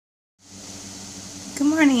Good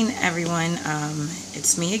morning, everyone.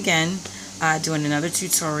 It's me again, doing another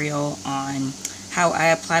tutorial on how I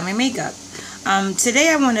apply my makeup. Today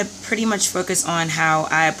I want to pretty much focus on how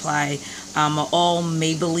I apply an all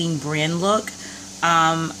Maybelline brand look.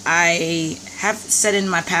 I have said in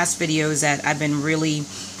my past videos that I've been really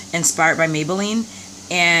inspired by Maybelline,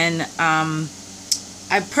 and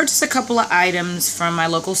I purchased a couple of items from my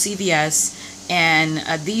local CVS, and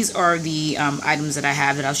these are the items that I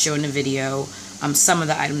have that I'll show in the video. Some of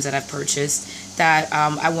the items that I've purchased that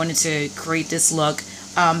I wanted to create this look,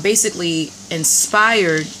 basically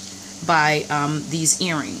inspired by these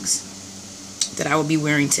earrings that I will be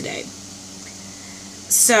wearing today.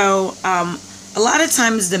 So a lot of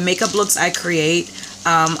times the makeup looks I create,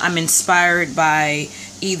 I'm inspired by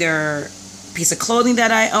either a piece of clothing that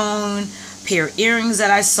I own, pair of earrings that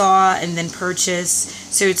I saw and then purchased.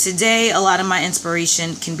 So today a lot of my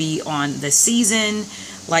inspiration can be on the season.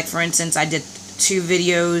 Like for instance, I did 2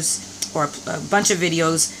 videos or a bunch of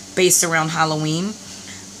videos based around Halloween,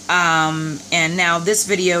 and now this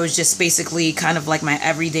video is just basically kind of like my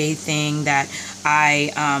everyday thing that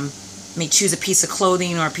I may choose a piece of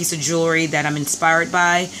clothing or a piece of jewelry that I'm inspired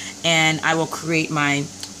by, and I will create my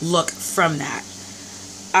look from that.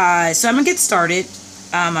 So I'm gonna get started.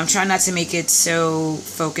 I'm trying not to make it so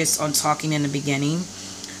focused on talking in the beginning.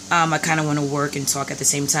 I kind of want to work and talk at the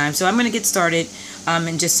same time, so I'm gonna get started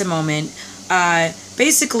in just a moment.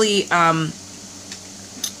 Basically, I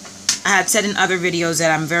had said in other videos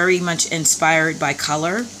that I'm very much inspired by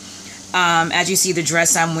color. As you see, the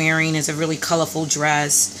dress I'm wearing is a really colorful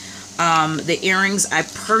dress. The earrings I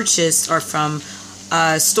purchased are from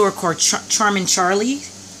a store called Charming Charlie,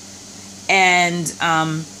 and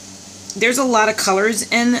there's a lot of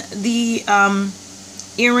colors in the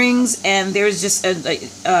earrings, and there's just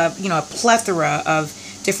a plethora of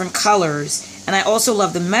different colors. And I also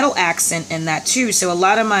love the metal accent in that too. So a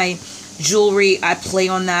lot of my jewelry, I play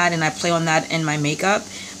on that, and I play on that in my makeup.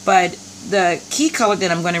 But the key color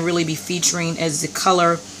that I'm going to really be featuring is the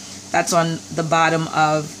color that's on the bottom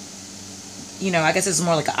of, I guess it's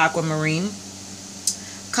more like an aquamarine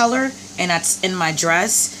color, and that's in my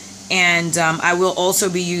dress. And I will also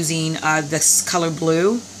be using this color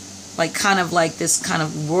blue, kind of like this kind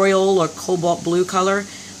of royal or cobalt blue color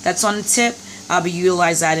that's on the tip. I'll be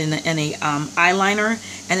utilize that in a eyeliner.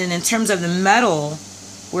 And then in terms of the metal,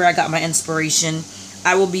 where I got my inspiration,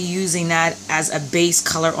 I will be using that as a base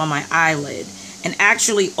color on my eyelid. And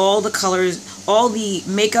actually all the colors, all the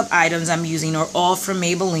makeup items I'm using are all from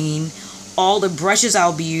Maybelline. All the brushes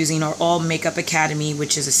I'll be using are all Makeup Academy,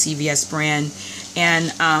 which is a CVS brand.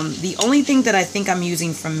 And the only thing that I think I'm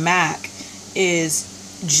using from MAC is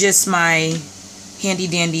just my handy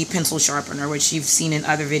dandy pencil sharpener, which you've seen in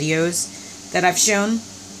other videos that I've shown.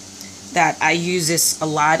 That I use this a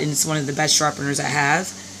lot, and it's one of the best sharpeners I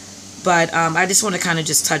have. But I just want to kind of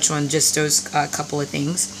just touch on just those couple of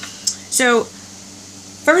things. So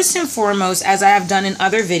first and foremost, as I have done in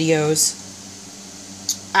other videos,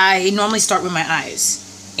 I normally start with my eyes.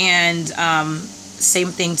 And same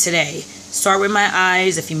thing today. Start with my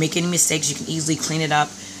eyes. If you make any mistakes, you can easily clean it up,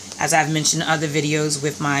 as I've mentioned in other videos,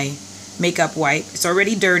 with my makeup wipe. It's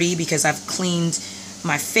already dirty because I've cleaned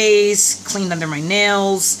my face, cleaned under my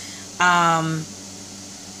nails, clean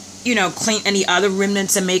any other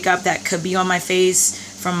remnants of makeup that could be on my face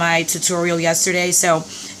from my tutorial yesterday. So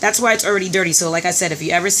that's why it's already dirty. So like I said, if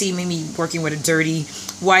you ever see me working with a dirty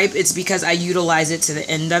wipe, it's because I utilize it to the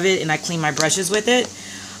end of it and I clean my brushes with it.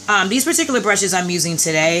 These particular brushes I'm using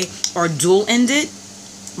today are dual-ended,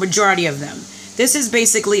 majority of them. This is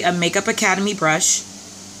basically a Makeup Academy brush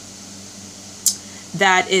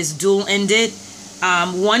that is dual-ended.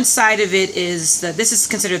 One side of it is, this is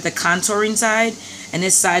considered the contouring side, and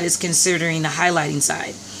this side is considering the highlighting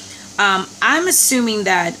side. I'm assuming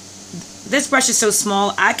that this brush is so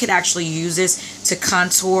small, I could actually use this to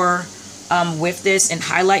contour with this and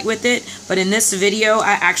highlight with it. But in this video,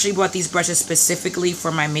 I actually bought these brushes specifically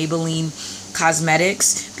for my Maybelline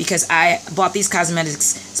Cosmetics, because I bought these cosmetics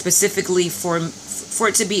specifically for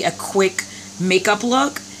it to be a quick makeup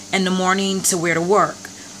look in the morning to wear to work.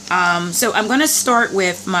 So I'm going to start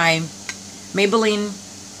with my Maybelline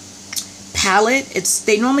palette.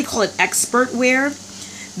 They normally call it Expert Wear.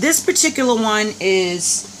 This particular one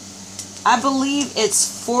is, I believe it's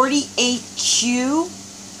 48Q.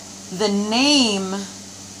 The name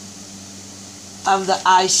of the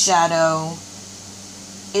eyeshadow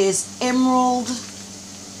is Emerald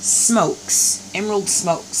Smokes. Emerald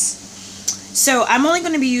Smokes. So I'm only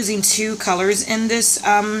going to be using 2 colors in this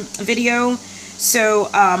video. So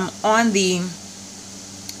on the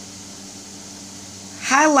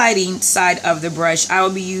highlighting side of the brush, I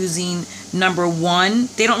will be using number 1.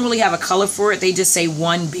 They don't really have a color for it. They just say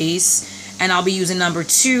 1 base. And I'll be using number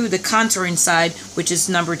 2, the contouring side, which is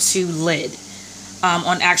number 2 lid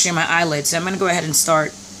on actually my eyelids. So I'm going to go ahead and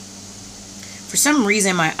start. For some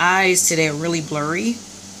reason, my eyes today are really blurry.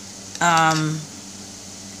 I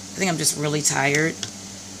think I'm just really tired.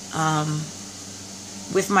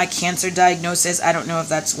 With my cancer diagnosis, I don't know if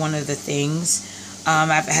that's one of the things. I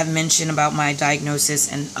have mentioned about my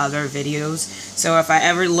diagnosis in other videos. So if I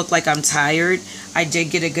ever look like I'm tired, I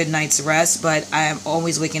did get a good night's rest, but I am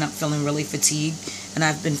always waking up feeling really fatigued. And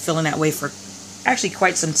I've been feeling that way for actually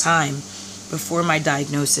quite some time before my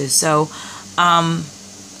diagnosis. So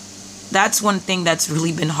that's one thing that's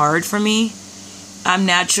really been hard for me. I'm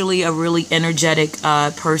naturally a really energetic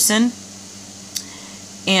person.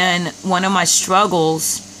 And one of my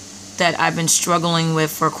struggles that I've been struggling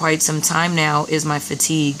with for quite some time now is my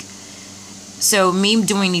fatigue. So me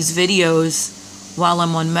doing these videos while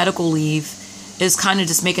I'm on medical leave is kind of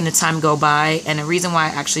just making the time go by. And the reason why I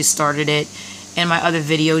actually started it, in my other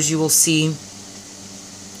videos you will see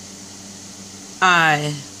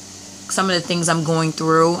some of the things I'm going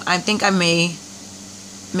through. I think I may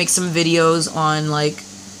make some videos on, like,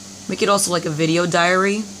 make it also like a video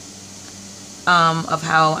diary of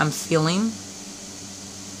how I'm feeling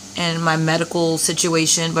and my medical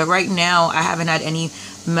situation. But right now I haven't had any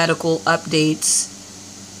medical updates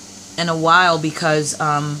in a while because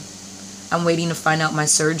I'm waiting to find out my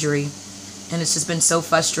surgery, and it's just been so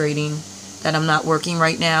frustrating that I'm not working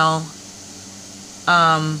right now.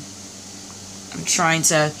 I'm trying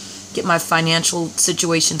to get my financial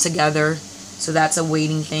situation together, so that's a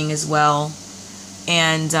waiting thing as well.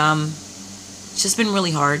 And it's just been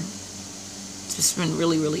really hard. It's just been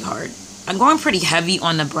really, really hard. I'm going pretty heavy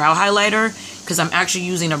on the brow highlighter because I'm actually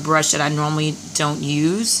using a brush that I normally don't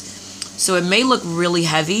use. So it may look really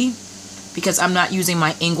heavy because I'm not using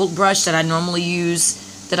my angled brush that I normally use,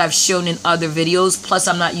 that I've shown in other videos. Plus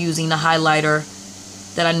I'm not using the highlighter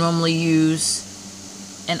that I normally use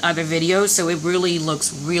in other videos. So it really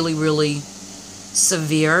looks really, really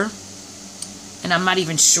severe. And I'm not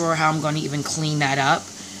even sure how I'm going to even clean that up.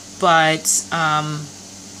 But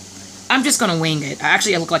I'm just going to wing it. I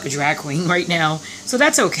look like a drag queen right now. So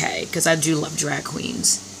that's okay, because I do love drag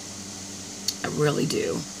queens. I really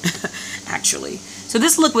do, actually. So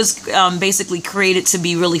this look was basically created to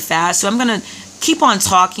be really fast. So I'm going to keep on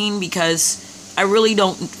talking because I really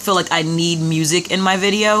don't feel like I need music in my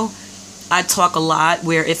video. I talk a lot,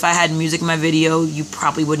 where if I had music in my video, you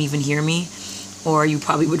probably wouldn't even hear me. Or you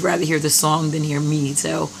probably would rather hear the song than hear me.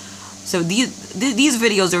 So these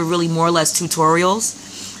videos are really more or less tutorials.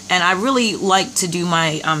 And I really like to do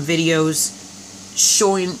my videos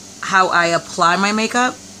showing how I apply my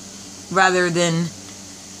makeup rather than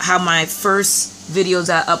how my first videos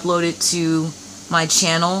I uploaded to my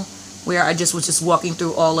channel, where I just was just walking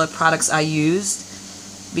through all the products I used,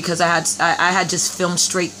 because I had just filmed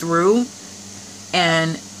straight through.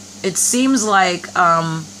 And it seems like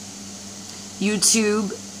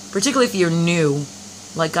YouTube, particularly if you're new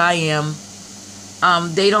like I am,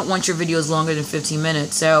 they don't want your videos longer than 15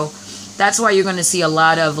 minutes. So that's why you're going to see a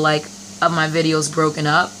lot of my videos broken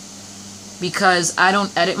up, because I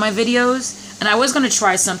don't edit my videos. And I was going to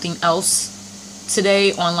try something else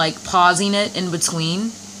today on pausing it in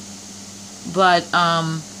between, but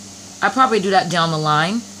I probably do that down the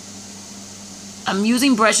line. I'm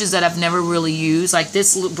using brushes that I've never really used. Like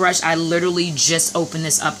this brush, I literally just opened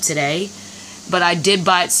this up today, but I did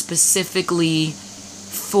buy it specifically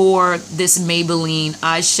for this Maybelline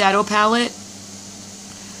eyeshadow palette.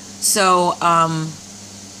 So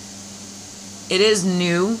it is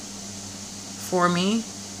new for me.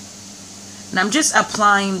 And I'm just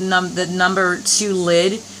applying the number 2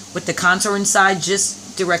 lid with the contour inside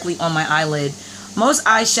just directly on my eyelid. Most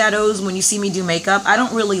eyeshadows, when you see me do makeup, I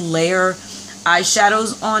don't really layer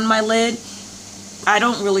eyeshadows on my lid. I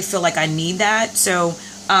don't really feel like I need that. So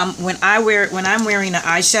when I'm wearing an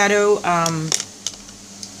eyeshadow,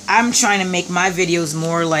 I'm trying to make my videos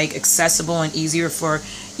more accessible and easier for,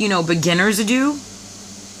 beginners to do.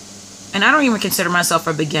 And I don't even consider myself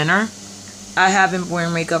a beginner. I have been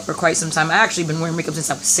wearing makeup for quite some time. I've actually been wearing makeup since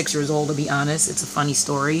I was 6 years old, to be honest. It's a funny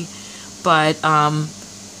story. But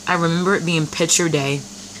I remember it being picture day.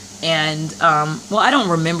 And, well, I don't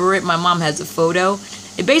remember it. My mom has a photo.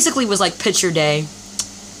 It basically was like picture day.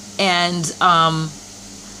 And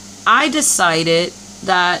I decided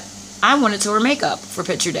that I wanted to wear makeup for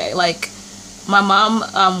picture day. My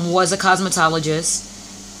mom was a cosmetologist,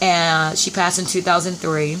 and she passed in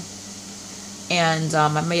 2003. And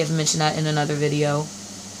I may have mentioned that in another video.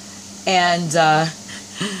 And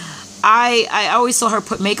I always saw her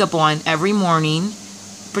put makeup on every morning,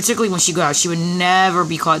 particularly when she go out. She would never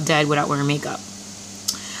be caught dead without wearing makeup.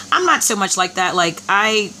 I'm not so much like that. Like,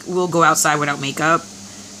 I will go outside without makeup.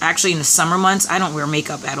 Actually, in the summer months, I don't wear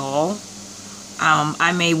makeup at all.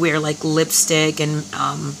 I may wear like lipstick and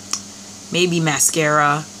maybe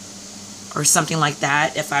mascara or something like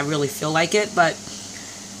that if I really feel like it. But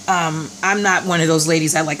I'm not one of those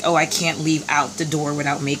ladies that like, oh, I can't leave out the door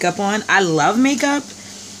without makeup on. I love makeup,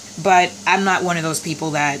 but I'm not one of those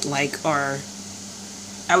people that like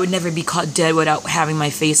I would never be caught dead without having my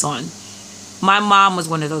face on. My mom was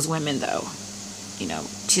one of those women, though. You know,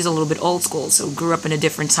 she's a little bit old school, so grew up in a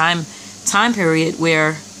different time period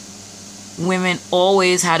where women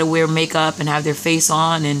always had to wear makeup and have their face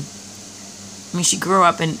on. And I mean, she grew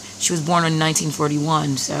up and she was born in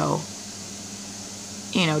 1941, so,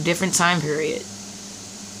 you know, different time period.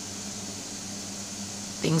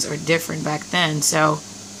 Things are different back then. So,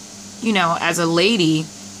 you know, as a lady,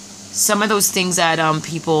 some of those things that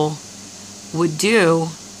people would do,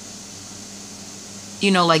 you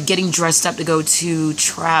know, like getting dressed up to go to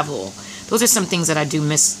travel. Those are some things that I do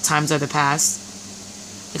miss times of the past.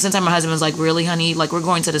 Like sometimes my husband was like, really, honey? Like, we're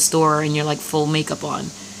going to the store and you're like full makeup on.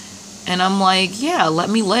 And I'm like, yeah, let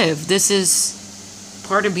me live. This is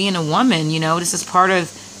part of being a woman, you know. This is part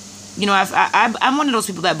of, you know, I'm one of those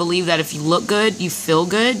people that believe that if you look good, you feel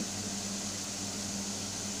good.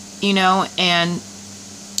 You know, and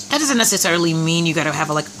that doesn't necessarily mean you got to have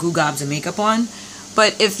like goo gobs of makeup on.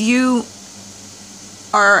 But if you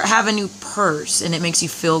have a new purse and it makes you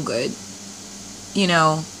feel good, you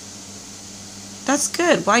know, that's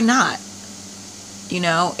good. Why not? You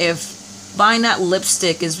know, if buying that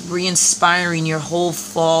lipstick is re-inspiring your whole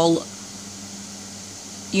fall,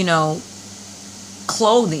 you know,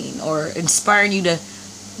 clothing, or inspiring you to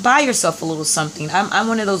buy yourself a little something. I'm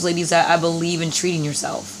one of those ladies that I believe in treating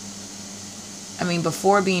yourself. I mean,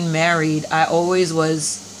 before being married, I always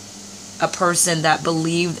was a person that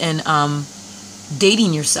believed in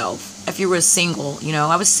dating yourself. If you were single, you know,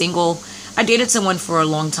 I was single. I dated someone for a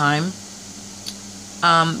long time.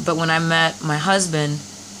 But when I met my husband,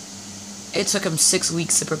 it took him 6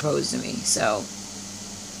 weeks to propose to me. So,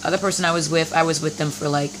 other person I was with them for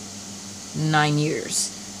like 9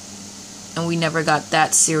 years. And we never got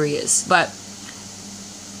that serious. But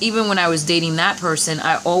even when I was dating that person,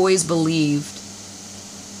 I always believed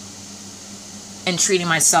in treating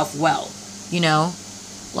myself well, you know?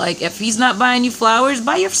 Like, if he's not buying you flowers,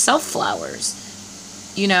 buy yourself flowers.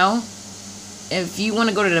 You know? If you want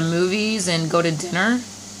to go to the movies and go to dinner,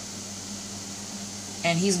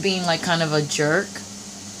 and he's being, like, kind of a jerk,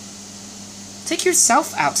 take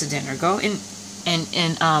yourself out to dinner. Go and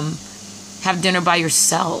have dinner by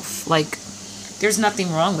yourself. Like, there's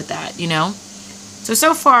nothing wrong with that, you know?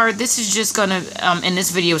 So far, this is just gonna, in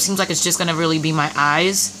this video, it seems like it's just gonna really be my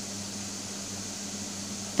eyes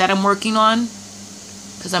that I'm working on.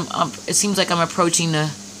 Because it seems like I'm approaching the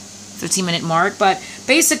 15-minute mark. But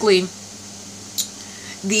basically,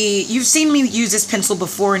 you've seen me use this pencil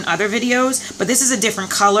before in other videos, but this is a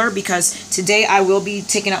different color because today I will be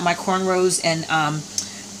taking out my cornrows and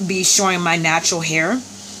be showing my natural hair.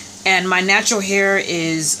 And my natural hair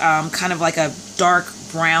is kind of like a dark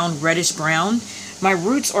brown, reddish brown. My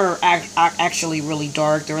roots are actually really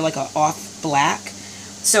dark. They're like a off black.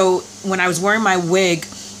 So when I was wearing my wig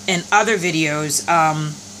in other videos,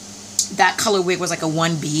 that color wig was like a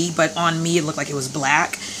 1B, but on me it looked like it was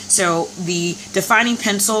black. So the defining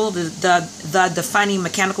pencil, the defining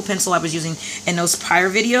mechanical pencil I was using in those prior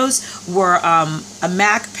videos were a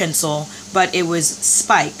MAC pencil, but it was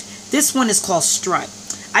spiked. This one is called Strut.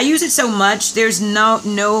 I use it so much, there's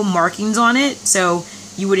no markings on it, so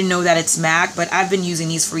you wouldn't know that it's MAC, but I've been using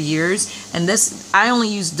these for years, and this, I only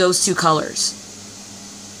use those two colors.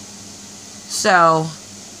 So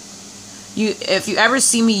if you ever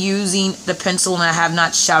see me using the pencil and I have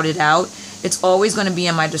not shouted out, it's always going to be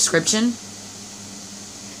in my description,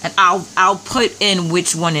 and I'll put in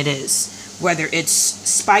which one it is, whether it's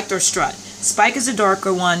spiked or Strut. Spike is a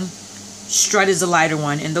darker one, Strut is a lighter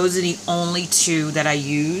one, and those are the only two that I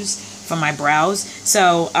use for my brows.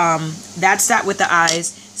 So that's that with the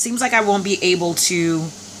eyes. Seems like I won't be able to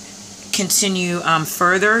continue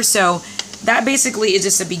further, so that basically is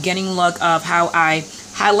just a beginning look of how I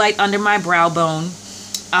highlight under my brow bone.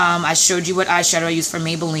 I showed you what eyeshadow I use for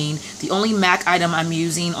Maybelline. The only MAC item I'm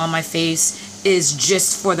using on my face is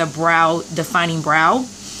just for the brow, defining brow.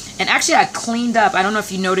 And actually I cleaned up, I don't know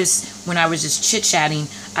if you noticed when I was just chit-chatting,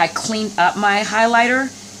 I cleaned up my highlighter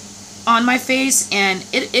on my face, and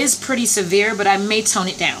it is pretty severe, but I may tone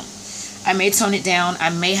it down. I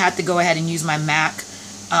may have to go ahead and use my MAC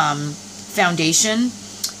foundation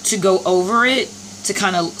to go over it to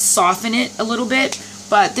kind of soften it a little bit.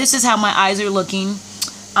 But this is how my eyes are looking.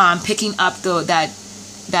 Picking up that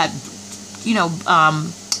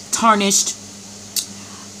tarnished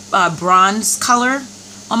bronze color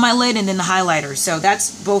on my lid, and then the highlighter. So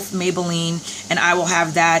that's both Maybelline, and I will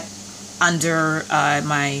have that under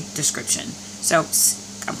my description. So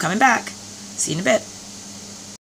I'm coming back. See you in a bit.